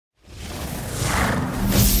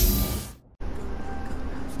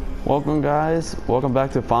Welcome guys, welcome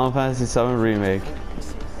back to Final Fantasy VII Remake.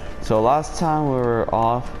 So last time we were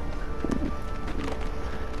off,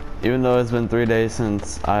 even though it's been 3 days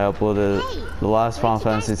since I uploaded the last Final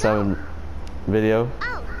Fantasy VII video.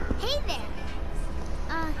 Oh, hey there.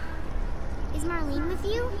 Is Marlene with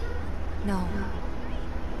you? No.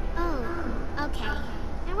 Oh, okay.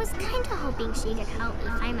 I was kinda hoping she could help me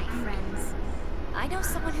find my friends. I know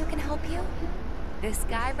someone who can help you. This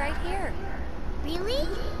guy right here. Really?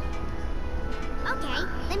 Okay,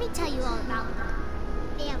 let me tell you all about them.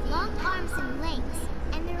 They have long arms and legs,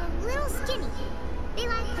 and they're a little skinny. They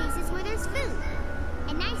like places where there's food,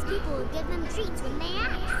 and nice people will give them treats when they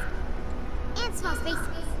ask. And small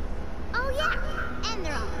spaces. Oh yeah, and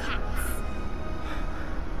they're all cats.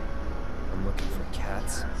 I'm looking for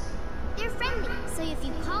cats. They're friendly, so if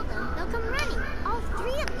you call them, they'll come running. All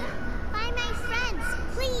 3 of them. Find my friends,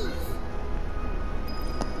 please.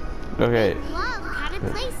 Okay. They love crowded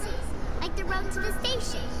places, like the road to the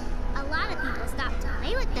station. A lot of people stop to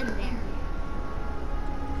play with them there.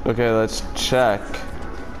 Okay, let's check.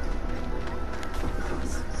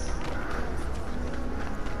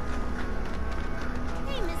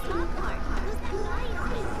 Hey, Miss Lockhart, who's that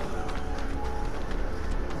guy?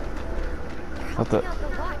 What the?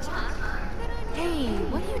 Hey,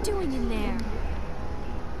 what are you doing in there?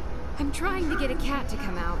 I'm trying to get a cat to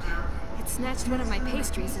come out. It snatched one of my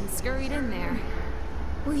pastries and scurried in there.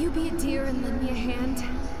 Will you be a dear and lend me a hand?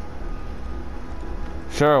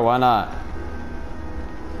 Sure, why not?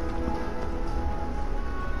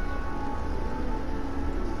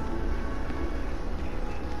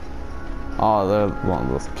 Oh, there's one of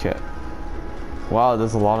those cats. Wow,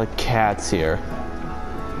 there's a lot of cats here.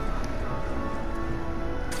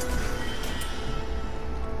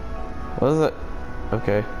 What is it?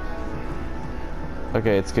 Okay.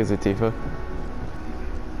 Okay, excuse me, Tifa.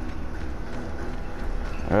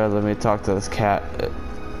 Alright, let me talk to this cat.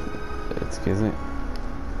 Excuse me.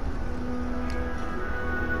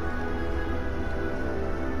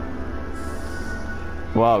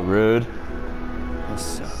 Wow, rude.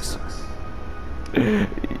 This sucks.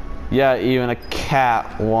 Yeah, even a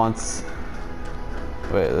cat wants...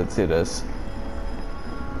 Wait, let's see this.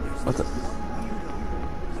 What's it?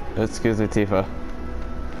 Excuse me, Tifa.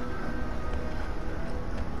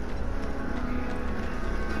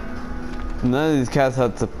 None of these cats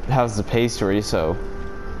have the pastry, so...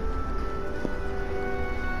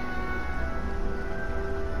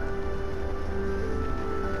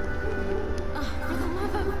 For the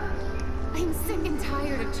love of... I'm sick and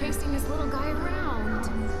tired of chasing this little guy around.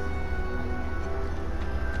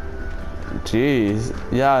 Jeez.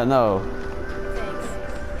 Yeah, I know. Thanks.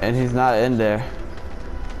 And he's not in there.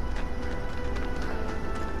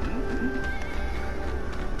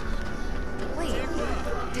 Wait,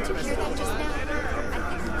 did you hear that just now?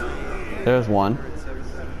 There's one.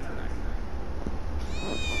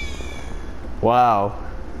 Wow.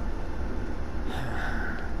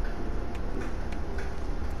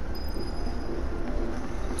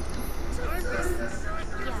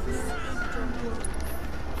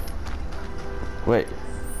 Wait,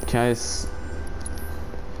 can I let's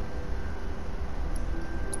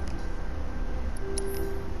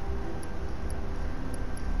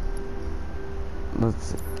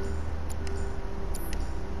see.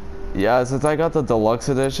 Yeah, since I got the deluxe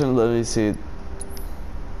edition, let me see.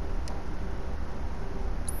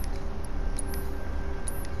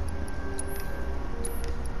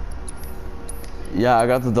 Yeah, I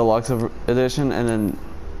got the deluxe edition, and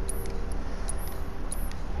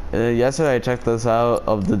then yesterday I checked this out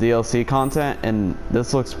of the DLC content, and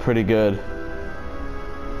this looks pretty good.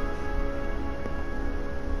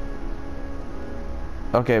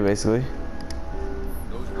 Okay, basically.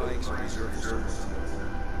 Those bikes are reserved for service.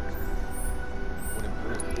 When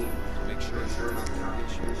important, make sure you're not gonna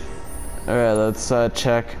get you. Alright, let's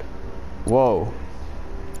check. Whoa.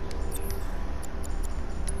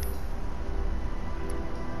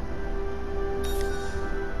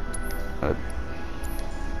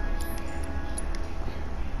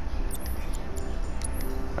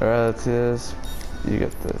 Alright, that's this. You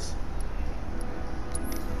get this.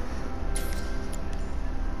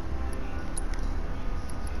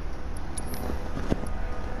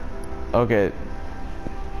 Okay.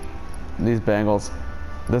 These bangles.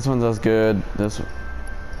 This one does good. This one.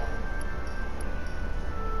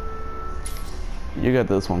 You get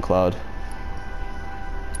this one, Cloud.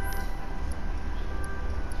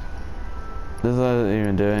 This doesn't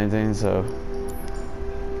even do anything, so.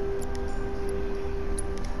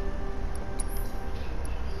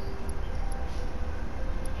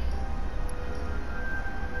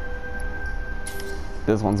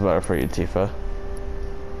 This one's better for you, Tifa.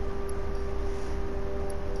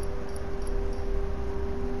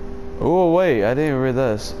 wait, I didn't even read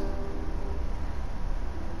this.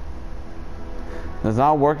 Does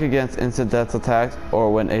not work against instant death attacks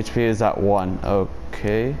or when HP is at 1.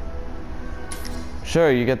 Okay.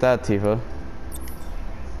 Sure, you get that, Tifa.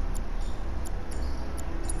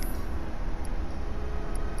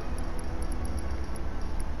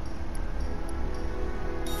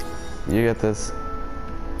 You get this.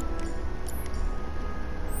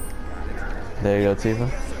 There you go,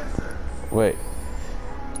 Tifa. Wait.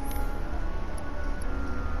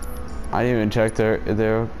 I didn't even check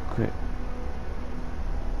their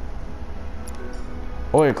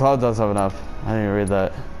oh wait, Cloud does have enough. I didn't even read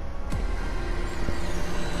that.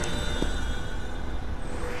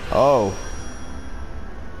 Oh.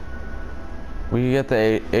 We can get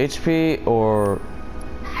the HP or...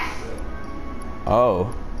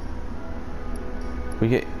 Oh. We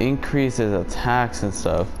get increases attacks and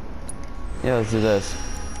stuff. Yeah, let's do this.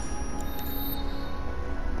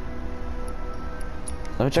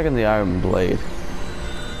 Let me check in the Iron Blade.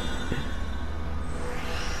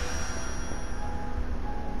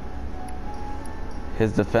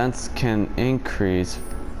 His defense can increase.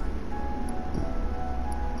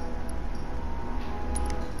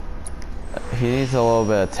 He needs a little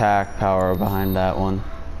bit of attack power behind that one.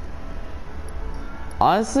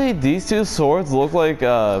 Honestly, these two swords look like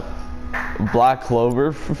Black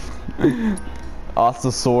Clover off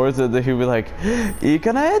the swords, and then he'd be like,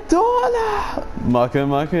 Ikane Dona! Maka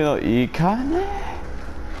Maka no Ikane?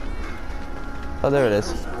 Oh, there it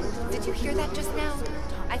is. Did you hear that just now?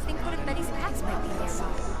 I think one of Betty's packs might be nearby.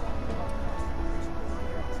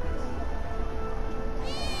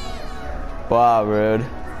 Wow, rude.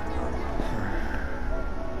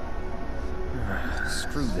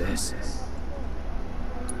 Screw this.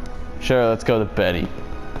 Sure, let's go to Betty.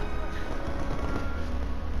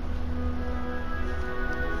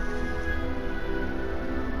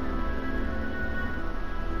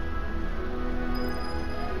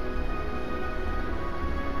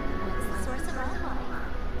 What's the source of all life?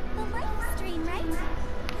 The life stream, right?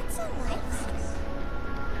 It's a life stream.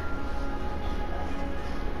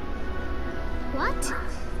 What?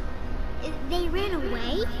 They ran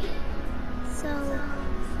away? So,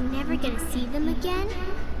 we're never gonna see them again?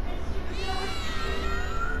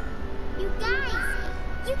 You guys!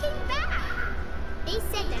 You came back! They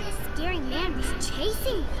said that a scary man was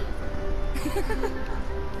chasing you.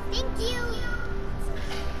 Thank you!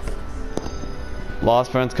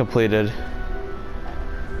 Lost Friends completed.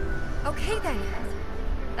 Okay then.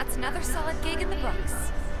 That's another solid gig in the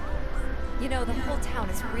books. You know, the whole town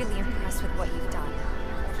is really impressed with what you've done.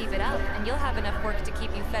 Keep it up, and you'll have enough work to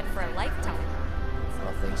keep you fed for a lifetime.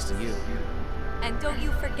 All thanks to you. And don't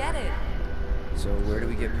you forget it. So where do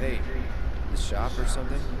we get paid? The shop or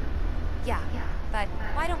something? Yeah, but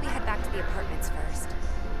why don't we head back to the apartments first?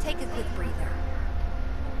 Take a quick breather.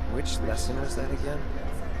 Which lesson was that again?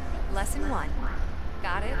 Lesson 1.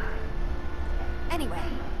 Got it? Anyway,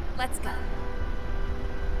 let's go.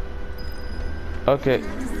 Okay,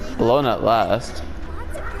 alone at last.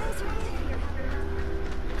 Lots of girls are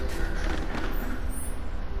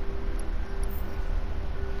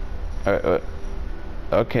here. Alright,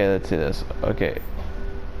 okay, let's see this. Okay.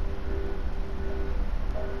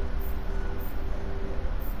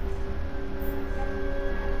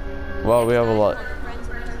 Well, we have a lot.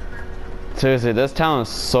 Seriously, this town is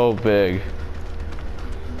so big.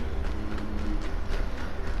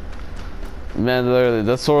 Man, literally,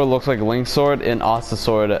 this sword looks like Link's sword and Asta's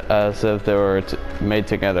sword as if they were made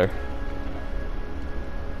together.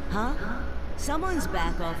 Huh? Someone's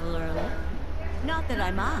back awful early. Not that I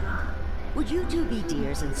mind. Would you two be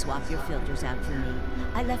dears and swap your filters out for me?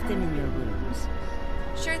 I left them in your rooms.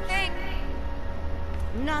 Sure thing.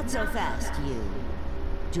 Not so fast, you.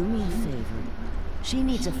 Do me a favor. She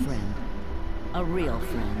needs a friend. A real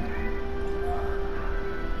friend.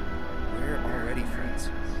 We're already friends.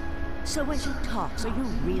 So when she talks, are you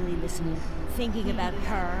really listening? Thinking about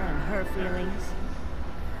her and her feelings?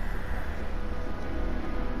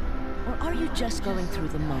 Or are you just going through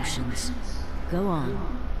the motions? Go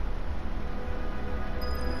on.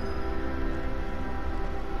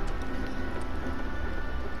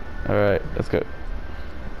 Alright, let's go.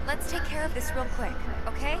 Let's take care of this real quick,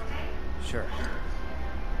 okay? Sure.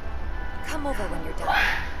 Come over when you're done.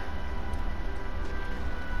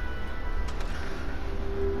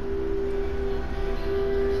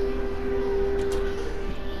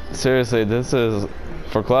 Seriously, this is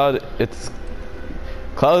for Cloud.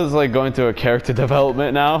 Cloud is like going through a character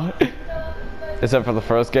development now. Except for the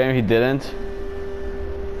first game, he didn't.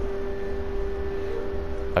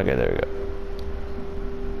 Okay, there we go.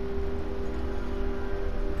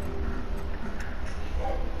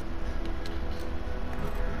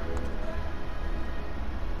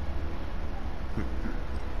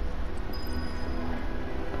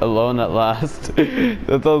 Alone at last.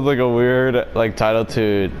 That sounds like a weird like title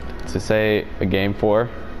to say a game for.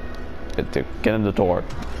 Get in the door.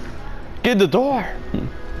 Get in the door.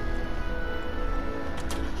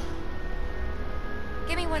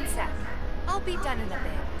 Give me 1 sec. I'll be done in a bit.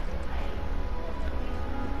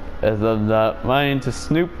 As I'm not mind to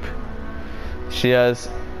snoop. She has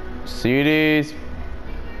CDs,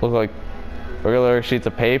 look like regular sheets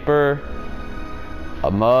of paper,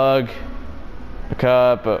 a mug, a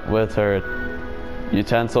cup with her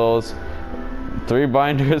utensils, 3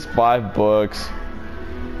 binders, 5 books,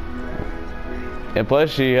 and plus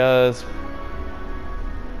she has.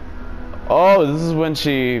 Oh, this is when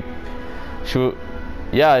she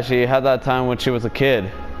had that time when she was a kid,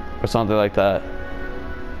 or something like that.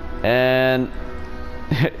 And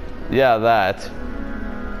yeah, that.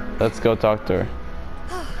 Let's go talk to her.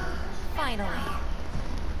 Finally.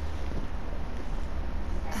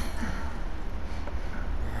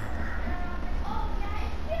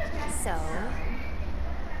 So,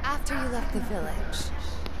 after you left the village,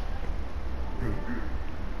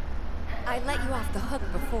 I let you off the hook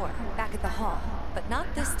before, back at the hall, but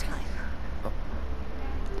not this time.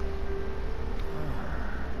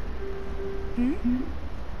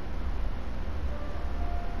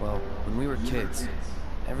 Well, when we were kids,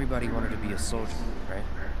 everybody wanted to be a soldier, right?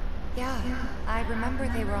 Yeah, I remember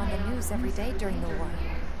they were on the news every day during the war.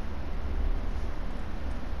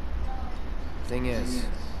 Thing is,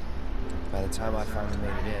 by the time I finally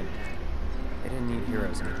made it in, they didn't need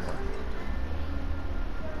heroes anymore.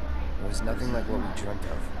 It was nothing like what we dreamt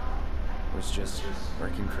of. It was just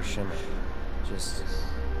working for Shimmer. Just...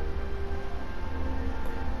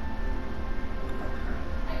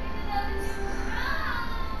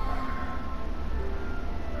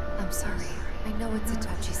 I'm sorry. I know it's a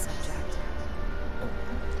touchy subject.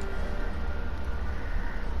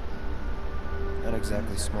 Not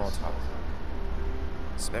exactly small talk.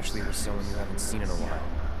 Especially with someone you haven't seen in a while.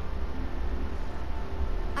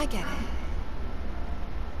 I get it.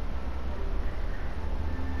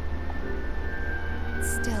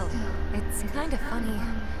 Still, it's kind of funny.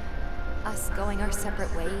 Us going our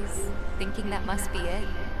separate ways, thinking that must be it.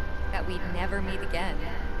 That we'd never meet again.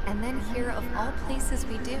 And then here, of all places,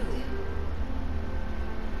 we do.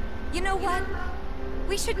 You know what?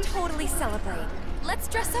 We should totally celebrate. Let's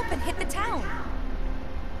dress up and hit the town.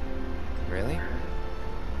 Really?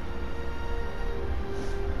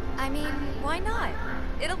 I mean, why not?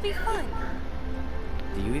 It'll be fun.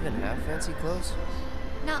 Do you even have fancy clothes?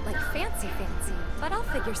 Not like fancy, but I'll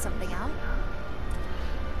figure something out.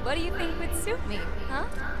 What do you think would suit me, huh?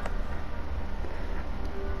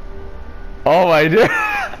 Oh my dear.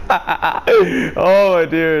 Oh my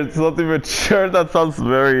dear, it's something mature. That sounds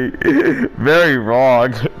very, very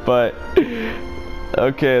wrong. But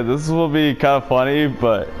okay, this will be kind of funny.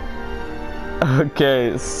 But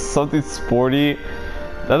okay, something sporty.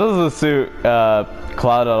 That doesn't suit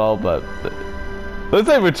Cloud at all. But let's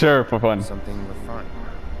say mature for fun. Something refined.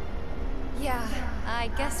 Yeah, I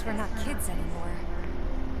guess we're not kids anymore.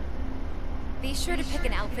 Be sure to pick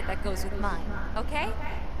an outfit that goes with mine, okay?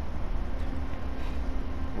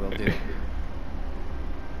 Will do.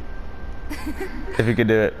 If you could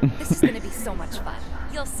do it. This is gonna be so much fun.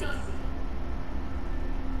 You'll see.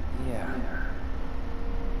 Yeah.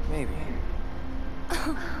 Maybe.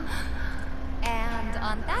 And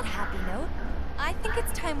on that happy note, I think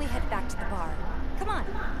it's time we head back to the bar. Come on.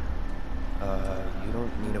 You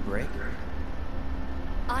don't need a break?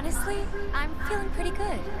 Honestly, I'm feeling pretty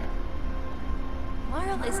good.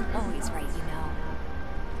 Marl isn't always right, you know.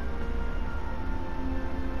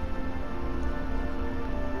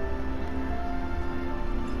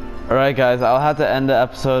 Alright guys, I'll have to end the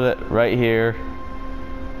episode right here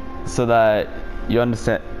so that you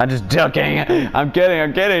understand. I'm just joking. I'm kidding,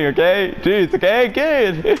 okay? Jeez, okay,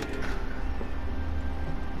 kid.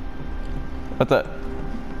 What the?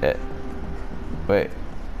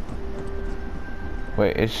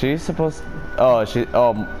 Wait, is she supposed?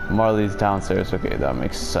 Oh, Marley's downstairs. Okay, that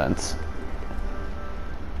makes sense.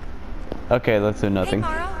 Okay, let's do nothing. Hey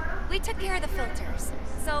Marl, we took care of the filters,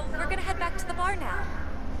 so we're gonna head back to the bar now.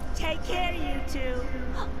 Take care, you two.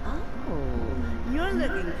 Oh, you're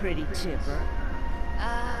looking pretty chipper.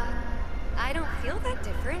 I don't feel that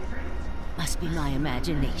different. Must be my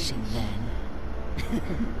imagination, then.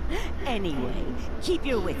 Anyway, keep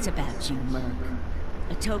your wits about you, Merc.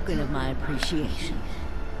 A token of my appreciation.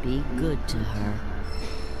 Be good to her.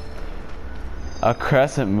 A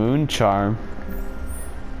crescent moon charm.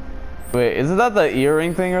 Wait, isn't that the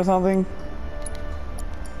earring thing or something?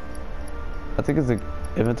 I think it's the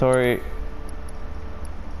inventory.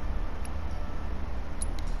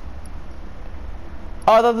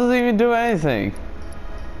 Oh, that doesn't even do anything.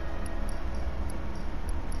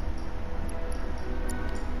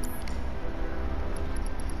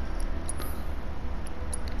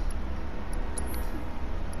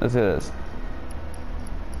 Let's do this.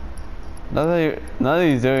 None of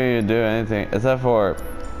these don't even do anything except for,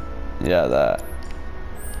 yeah, that.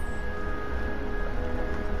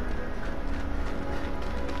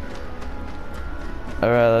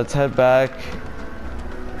 Alright, let's head back.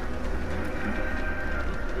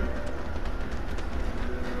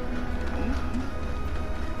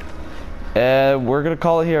 And we're gonna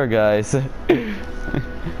call it here, guys. Okay,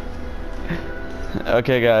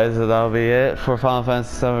 guys, so that'll be it for Final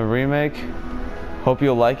Fantasy VII Remake. Hope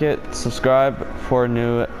you'll like it. Subscribe for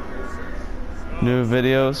new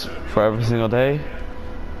videos for every single day.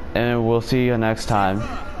 And we'll see you next time.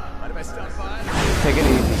 Take it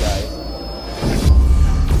easy, guys.